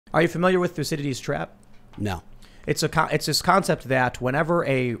Are you familiar with Thucydides' trap? No. It's this concept that whenever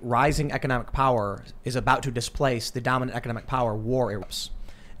a rising economic power is about to displace the dominant economic power, war erupts.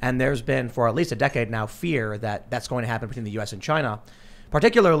 And there's been, for at least a decade now, fear that that's going to happen between the U.S. and China,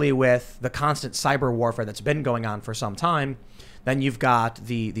 particularly with the constant cyber warfare that's been going on for some time. Then you've got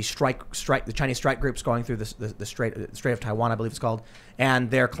the Chinese strike groups going through the Strait of Taiwan, I believe it's called,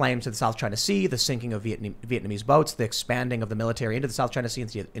 and their claims to the South China Sea, the sinking of Vietnamese boats, the expanding of the military into the South China Sea,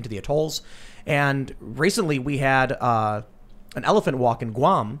 into the atolls. And recently we had an elephant walk in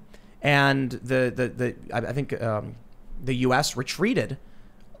Guam, and I think the U.S. retreated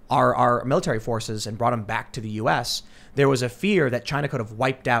our military forces and brought them back to the U.S. There was a fear that China could have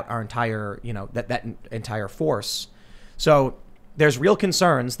wiped out our entire, that entire force. So there's real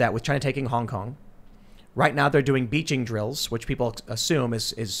concerns that with China taking Hong Kong, right now they're doing beaching drills, which people assume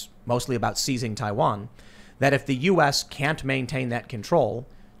is mostly about seizing Taiwan, that if the U.S. can't maintain that control,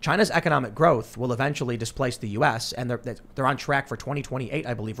 China's economic growth will eventually displace the U.S., and they're on track for 2028,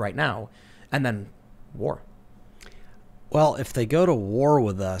 I believe, right now, and then war. Well, if they go to war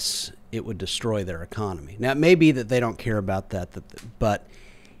with us, it would destroy their economy. Now, it may be that they don't care about that, but...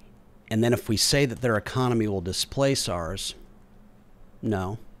 And then if we say that their economy will displace ours,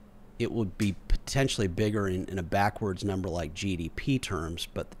 no. It would be potentially bigger in a backwards number like GDP terms,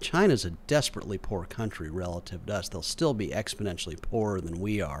 but China's a desperately poor country relative to us. They'll still be exponentially poorer than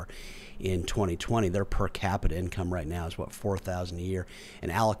we are in 2020. Their per capita income right now is, what, $4,000 a year. In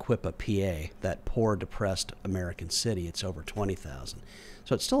Aliquippa, PA, that poor, depressed American city, it's over $20,000.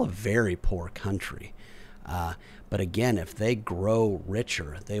 So it's still a very poor country. But again, if they grow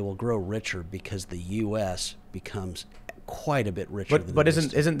richer, they will grow richer because the U.S. becomes quite a bit richer. But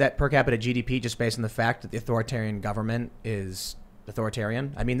isn't that per capita GDP just based on the fact that the authoritarian government is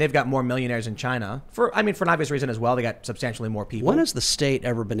authoritarian? I mean, they've got more millionaires in China for an obvious reason as well. They got substantially more people. When has the state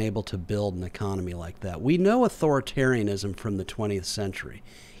ever been able to build an economy like that? We know authoritarianism from the 20th century.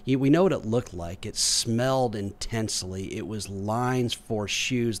 We know what it looked like. It smelled intensely. It was lines for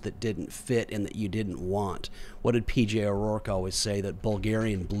shoes that didn't fit and that you didn't want. What did P.J. O'Rourke always say? That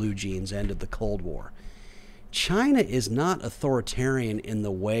Bulgarian blue jeans ended the Cold War. China is not authoritarian in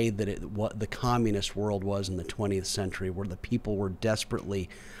the way that what the communist world was in the 20th century, where the people were desperately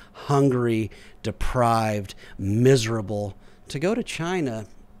hungry, deprived, miserable. To go to China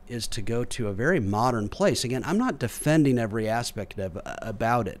is to go to a very modern place. Again, I'm not defending every aspect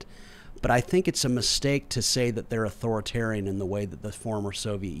about it, but I think it's a mistake to say that they're authoritarian in the way that the former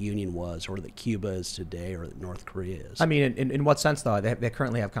Soviet Union was, or that Cuba is today, or that North Korea is. I mean, in what sense, though? They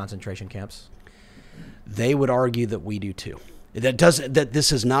currently have concentration camps. They would argue that we do too. That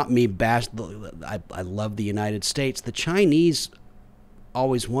this is not me bash. I love the United States. The Chinese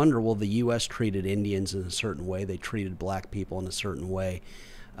always wonder, well, the U.S. treated Indians in a certain way. They treated black people in a certain way.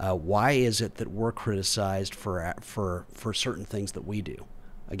 Why is it that we're criticized for certain things that we do?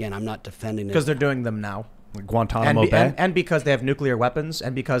 Again, I'm not defending it. Because they're doing them now. Like Guantanamo Bay? And because they have nuclear weapons,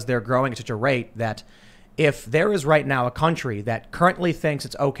 and because they're growing at such a rate that if there is right now a country that currently thinks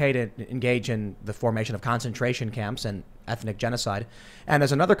it's okay to engage in the formation of concentration camps and ethnic genocide, and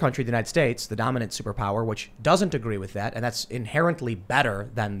there's another country, the United States, the dominant superpower, which doesn't agree with that, and that's inherently better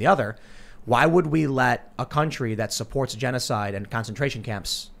than the other, why would we let a country that supports genocide and concentration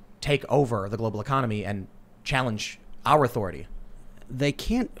camps take over the global economy and challenge our authority? They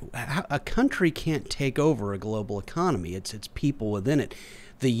can't. A country can't take over a global economy. It's people within it.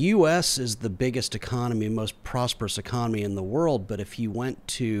 The U.S. is the biggest economy, most prosperous economy in the world. But if you went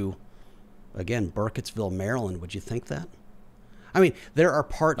to, again, Burkittsville, Maryland, would you think that? I mean, there are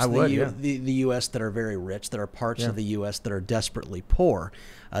parts of the U.S. that are very rich. There are parts of the U.S. that are desperately poor.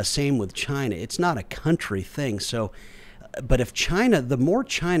 Same with China. It's not a country thing. So, but if China, the more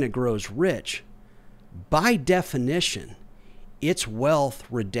China grows rich, by definition, its wealth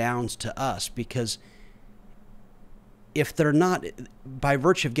redounds to us, because if they're not, by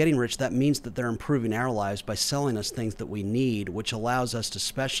virtue of getting rich, that means that they're improving our lives by selling us things that we need, which allows us to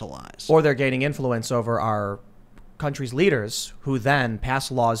specialize. Or they're gaining influence over our country's leaders, who then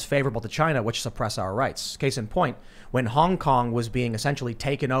pass laws favorable to China, which suppress our rights. Case in point, when Hong Kong was being essentially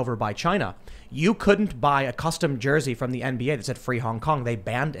taken over by China, you couldn't buy a custom jersey from the NBA that said Free Hong Kong. They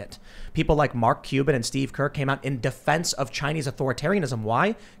banned it. People like Mark Cuban and Steve Kerr came out in defense of Chinese authoritarianism.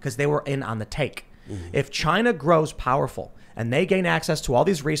 Why? Because they were in on the take. If China grows powerful and they gain access to all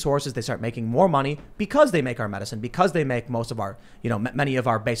these resources, they start making more money because they make our medicine, because they make most of our, many of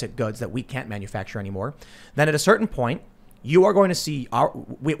our basic goods that we can't manufacture anymore. Then at a certain point, you are going to see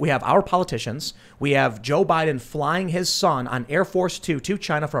we have our politicians. We have Joe Biden flying his son on Air Force Two to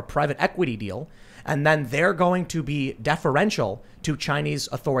China for a private equity deal. and then they're going to be deferential to Chinese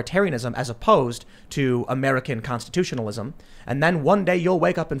authoritarianism as opposed to American constitutionalism. And then one day you'll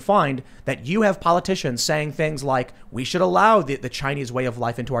wake up and find that you have politicians saying things like, we should allow the Chinese way of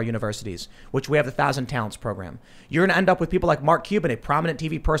life into our universities, which we have the 1,000 Talents program. You're going to end up with people like Mark Cuban, a prominent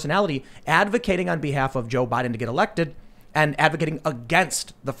TV personality, advocating on behalf of Joe Biden to get elected and advocating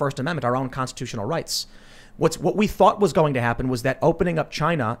against the First Amendment, our own constitutional rights. What we thought was going to happen was that opening up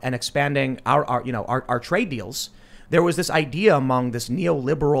China and expanding our trade deals, there was this idea among this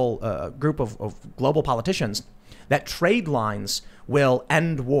neoliberal group of global politicians that trade lines will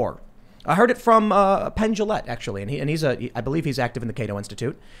end war. I heard it from Penn Jillette, actually, and I believe he's active in the Cato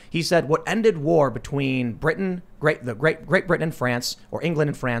Institute. He said what ended war between Great Britain and France, or England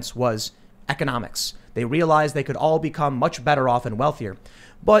and France, was economics. They realized they could all become much better off and wealthier.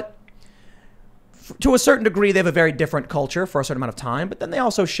 But to a certain degree, they have a very different culture for a certain amount of time, but then they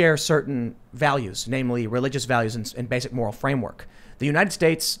also share certain values, namely religious values and basic moral framework. The United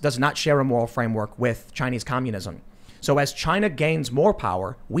States does not share a moral framework with Chinese communism. So as China gains more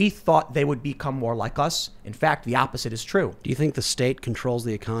power, we thought they would become more like us. In fact, the opposite is true. Do you think the state controls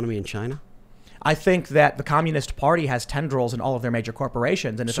the economy in China? I think that the Communist Party has tendrils in all of their major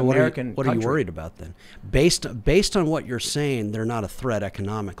corporations, and it's so American. What are you worried about then? Based on what you're saying, they're not a threat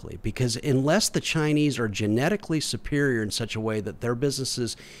economically, because unless the Chinese are genetically superior in such a way that their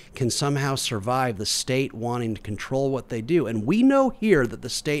businesses can somehow survive the state wanting to control what they do, and we know here that the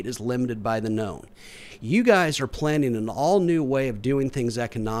state is limited by the known. You guys are planning an all-new way of doing things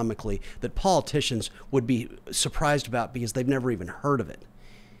economically that politicians would be surprised about because they've never even heard of it.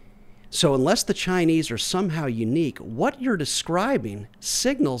 So unless the Chinese are somehow unique, what you're describing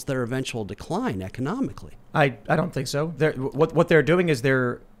signals their eventual decline economically. I don't think so. What they're doing is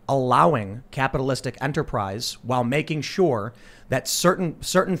they're allowing capitalistic enterprise while making sure that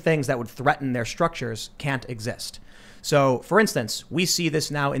certain things that would threaten their structures can't exist. So, for instance, we see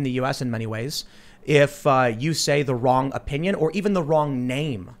this now in the U.S. in many ways. If you say the wrong opinion or even the wrong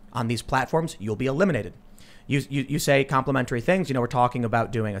name on these platforms, you'll be eliminated. You say complimentary things. You know, we're talking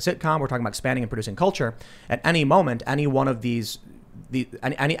about doing a sitcom. We're talking about expanding and producing culture. At any moment, any one of these,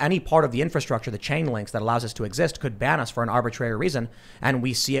 any part of the infrastructure, the chain links that allows us to exist, could ban us for an arbitrary reason. And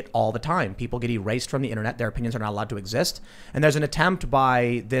we see it all the time. People get erased from the internet. Their opinions are not allowed to exist. And there's an attempt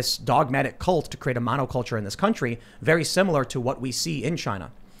by this dogmatic cult to create a monoculture in this country, very similar to what we see in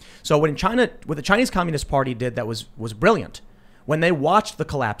China. So what the Chinese Communist Party did that was brilliant, when they watched the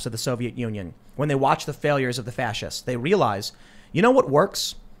collapse of the Soviet Union, when they watch the failures of the fascists, they realize, you know what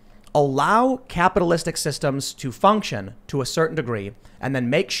works? Allow capitalistic systems to function to a certain degree, and then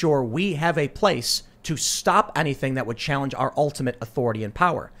make sure we have a place to stop anything that would challenge our ultimate authority and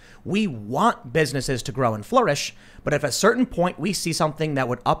power. We want businesses to grow and flourish, but if at a certain point we see something that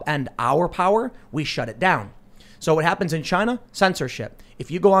would upend our power, we shut it down. So what happens in China? Censorship. If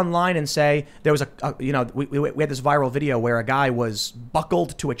you go online and say there was we had this viral video where a guy was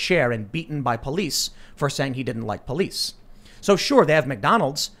buckled to a chair and beaten by police for saying he didn't like police. So sure, they have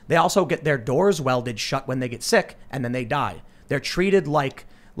McDonald's. They also get their doors welded shut when they get sick, and then they die. They're treated like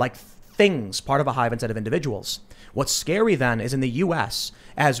things, part of a hive instead of individuals. What's scary then is in the U.S.,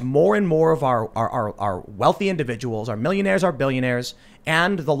 as more and more of our wealthy individuals, our millionaires, our billionaires,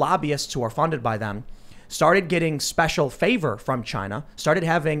 and the lobbyists who are funded by them, started getting special favor from China, started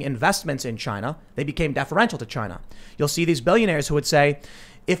having investments in China, they became deferential to China. You'll see these billionaires who would say,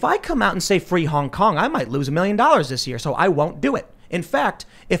 if I come out and say free Hong Kong, I might lose $1 million this year, so I won't do it. In fact,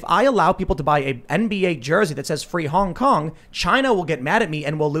 if I allow people to buy an NBA jersey that says free Hong Kong, China will get mad at me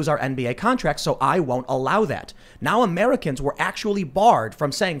and we'll lose our NBA contract, so I won't allow that. Now Americans were actually barred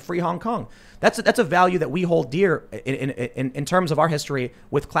from saying free Hong Kong. That's a value that we hold dear in terms of our history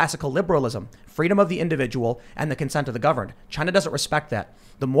with classical liberalism, freedom of the individual and the consent of the governed. China doesn't respect that.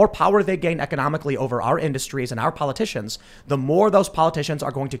 The more power they gain economically over our industries and our politicians, the more those politicians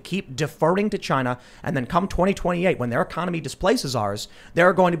are going to keep deferring to China. And then come 2028, when their economy displaces ours,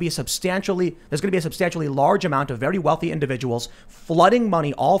 there's going to be a substantially large amount of very wealthy individuals flooding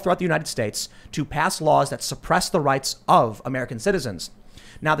money all throughout the United States to pass laws that suppress the rights of American citizens.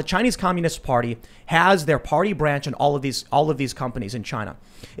 Now, the Chinese Communist Party has their party branch in all of these companies in China.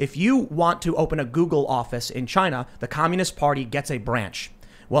 If you want to open a Google office in China, the Communist Party gets a branch.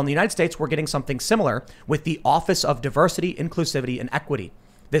 Well, in the United States, we're getting something similar with the Office of Diversity, Inclusivity, and Equity.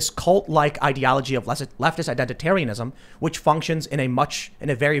 This cult-like ideology of leftist identitarianism, which functions in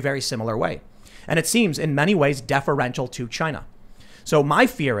a very, very similar way. And it seems in many ways deferential to China. So my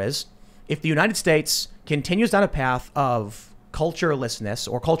fear is if the United States continues down a path of culturelessness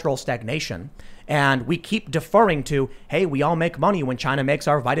or cultural stagnation And we keep deferring to, hey, we all make money when China makes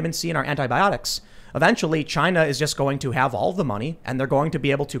our vitamin C and our antibiotics. Eventually, China is just going to have all the money and they're going to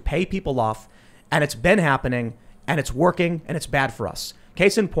be able to pay people off. And it's been happening and it's working and it's bad for us.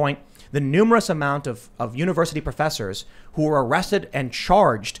 Case in point, the numerous amount of university professors who were arrested and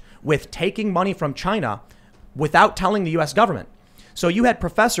charged with taking money from China without telling the US government. So you had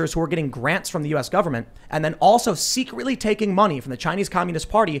professors who were getting grants from the US government and then also secretly taking money from the Chinese Communist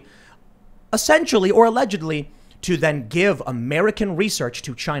Party, essentially or allegedly, to then give American research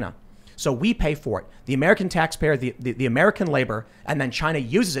to China. So we pay for it. The American taxpayer, the American labor, and then China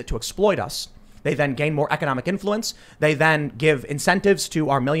uses it to exploit us. They then gain more economic influence. They then give incentives to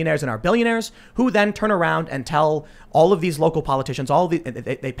our millionaires and our billionaires, who then turn around and tell all of these local politicians,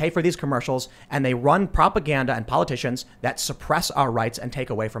 they pay for these commercials, and they run propaganda and politicians that suppress our rights and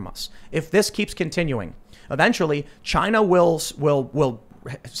take away from us. If this keeps continuing, eventually China will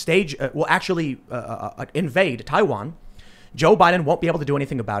actually invade Taiwan. Joe Biden won't be able to do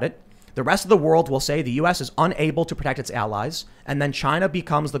anything about it. The rest of the world will say the U.S. is unable to protect its allies, and then China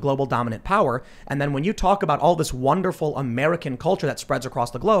becomes the global dominant power. And then when you talk about all this wonderful American culture that spreads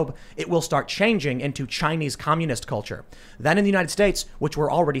across the globe, it will start changing into Chinese communist culture. Then in the United States, which we're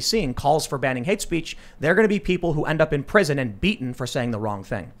already seeing calls for banning hate speech, there are going to be people who end up in prison and beaten for saying the wrong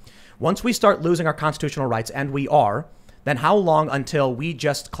thing. Once we start losing our constitutional rights, and we are, then how long until we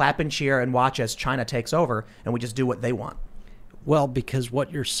just clap and cheer and watch as China takes over and we just do what they want? Well, because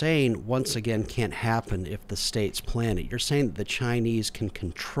what you're saying, once again, can't happen if the states plan it. You're saying that the Chinese can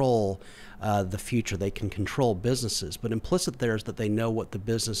control the future. They can control businesses. But implicit there is that they know what the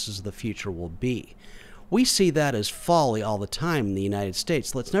businesses of the future will be. We see that as folly all the time in the United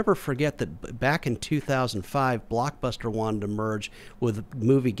States. Let's never forget that back in 2005, Blockbuster wanted to merge with a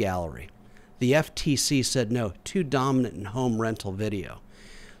movie gallery. The FTC said no, too dominant in home rental video.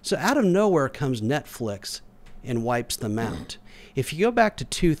 So out of nowhere comes Netflix and wipes them out. If you go back to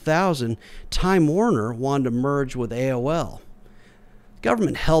 2000, Time Warner wanted to merge with AOL. The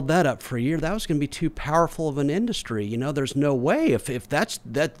government held that up for a year. That was going to be too powerful of an industry. You know, there's no way if that's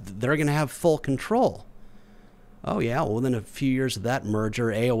they're going to have full control. Oh yeah, well within a few years of that merger,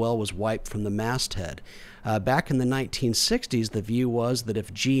 AOL was wiped from the masthead. Back in the 1960s, the view was that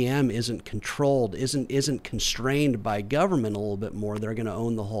if GM isn't controlled, isn't constrained by government a little bit more, they're going to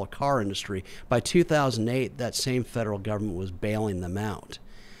own the whole car industry. By 2008, that same federal government was bailing them out.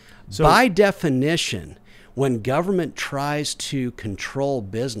 So, by definition, when government tries to control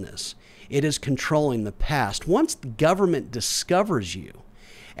business, it is controlling the past. Once the government discovers you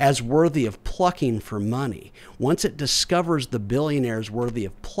as worthy of plucking for money, once it discovers the billionaires worthy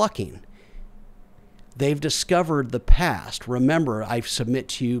of plucking, they've discovered the past. Remember, I submit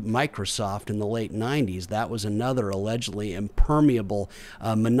to you Microsoft in the late 90s. That was another allegedly impermeable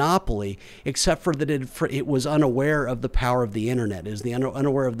monopoly, except for that it was unaware of the power of the internet. It was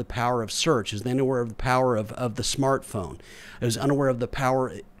unaware of the power of search. It was unaware of the power of the smartphone. It was unaware of the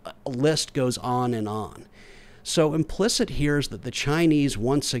power. A list goes on and on. So implicit here is that the Chinese,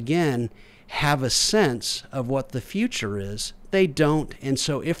 once again, have a sense of what the future is. They don't. And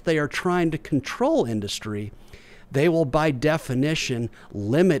so if they are trying to control industry, they will by definition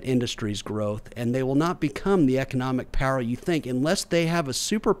limit industry's growth, and they will not become the economic power you think unless they have a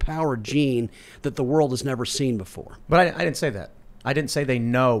superpower gene that the world has never seen before. But I didn't say that. I didn't say they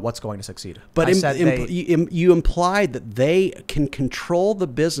know what's going to succeed. But you implied that they can control the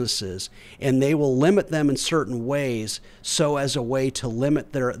businesses and they will limit them in certain ways so as a way to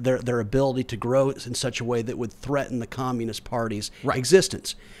limit their ability to grow in such a way that would threaten the Communist Party's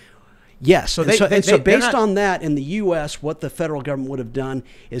existence. Yes. So based on that, in the U.S., what the federal government would have done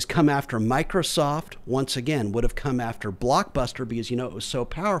is come after Microsoft, once again, would have come after Blockbuster because, you know, it was so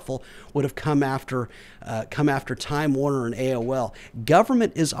powerful, would have come after Time Warner and AOL.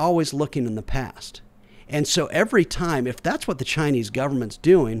 Government is always looking in the past. And so every time, if that's what the Chinese government's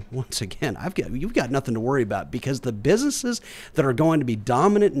doing, once again, you've got nothing to worry about, because the businesses that are going to be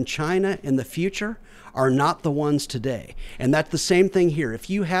dominant in China in the future are not the ones today. And that's the same thing here. If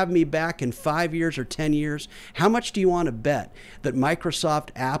you have me back in 5 years or 10 years, how much do you want to bet that Microsoft,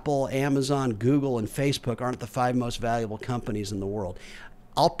 Apple, Amazon, Google, and Facebook aren't the 5 most valuable companies in the world?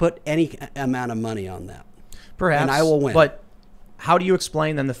 I'll put any amount of money on that. Perhaps. And I will win. But how do you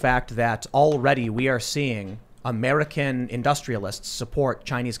explain then the fact that already we are seeing American industrialists support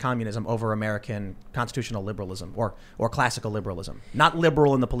Chinese communism over American constitutional liberalism or classical liberalism? Not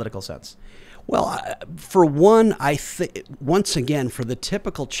liberal in the political sense. Well, for one, once again, for the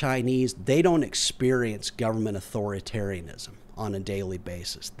typical Chinese, they don't experience government authoritarianism. on a daily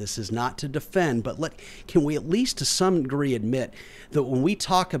basis. This is not to defend, but can we at least to some degree admit that when we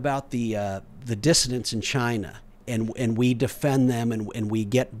talk about the dissidents in China and we defend them and we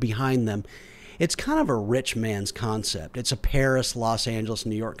get behind them, it's kind of a rich man's concept. It's a Paris, Los Angeles,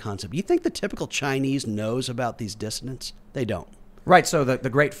 New York concept. You think the typical Chinese knows about these dissidents? They don't. Right, so the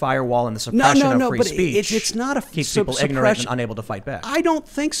Great Firewall and the suppression of free speech it's not a keeps people ignorant and unable to fight back. I don't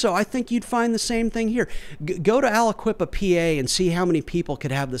think so. I think you'd find the same thing here. Go to Aliquippa, PA, and see how many people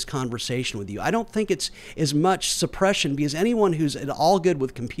could have this conversation with you. I don't think it's as much suppression because anyone who's at all good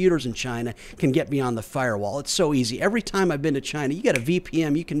with computers in China can get beyond the firewall. It's so easy. Every time I've been to China, you get a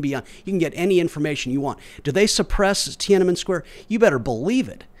VPN, you can get any information you want. Do they suppress Tiananmen Square? You better believe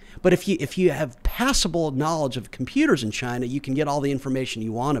it. But if you have passable knowledge of computers in China, you can get all the information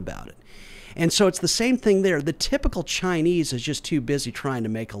you want about it. And so it's the same thing there. The typical Chinese is just too busy trying to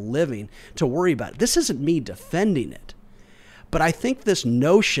make a living to worry about it. This isn't me defending it. But I think this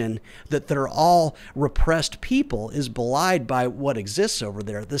notion that they're all repressed people is belied by what exists over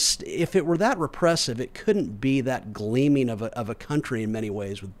there. If it were that repressive, it couldn't be that gleaming of a country in many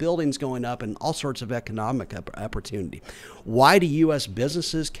ways, with buildings going up and all sorts of economic opportunity. Why do U.S.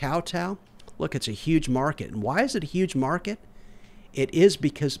 businesses kowtow? Look, it's a huge market. And why is it a huge market? It is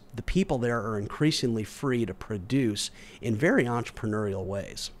because the people there are increasingly free to produce in very entrepreneurial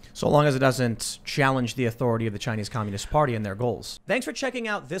ways. So long as it doesn't challenge the authority of the Chinese Communist Party and their goals. Thanks for checking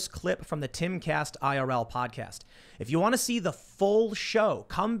out this clip from the Timcast IRL podcast. If you want to see the full show,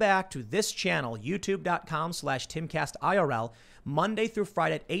 come back to this channel, youtube.com/TimcastIRL, Monday through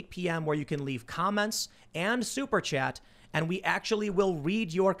Friday at 8 p.m., where you can leave comments and super chat, and we actually will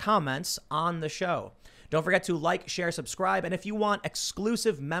read your comments on the show. Don't forget to like, share, subscribe, and if you want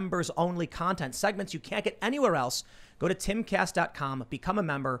exclusive members-only content, segments you can't get anywhere else, go to timcast.com, become a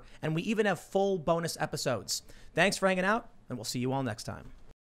member, and we even have full bonus episodes. Thanks for hanging out, and we'll see you all next time.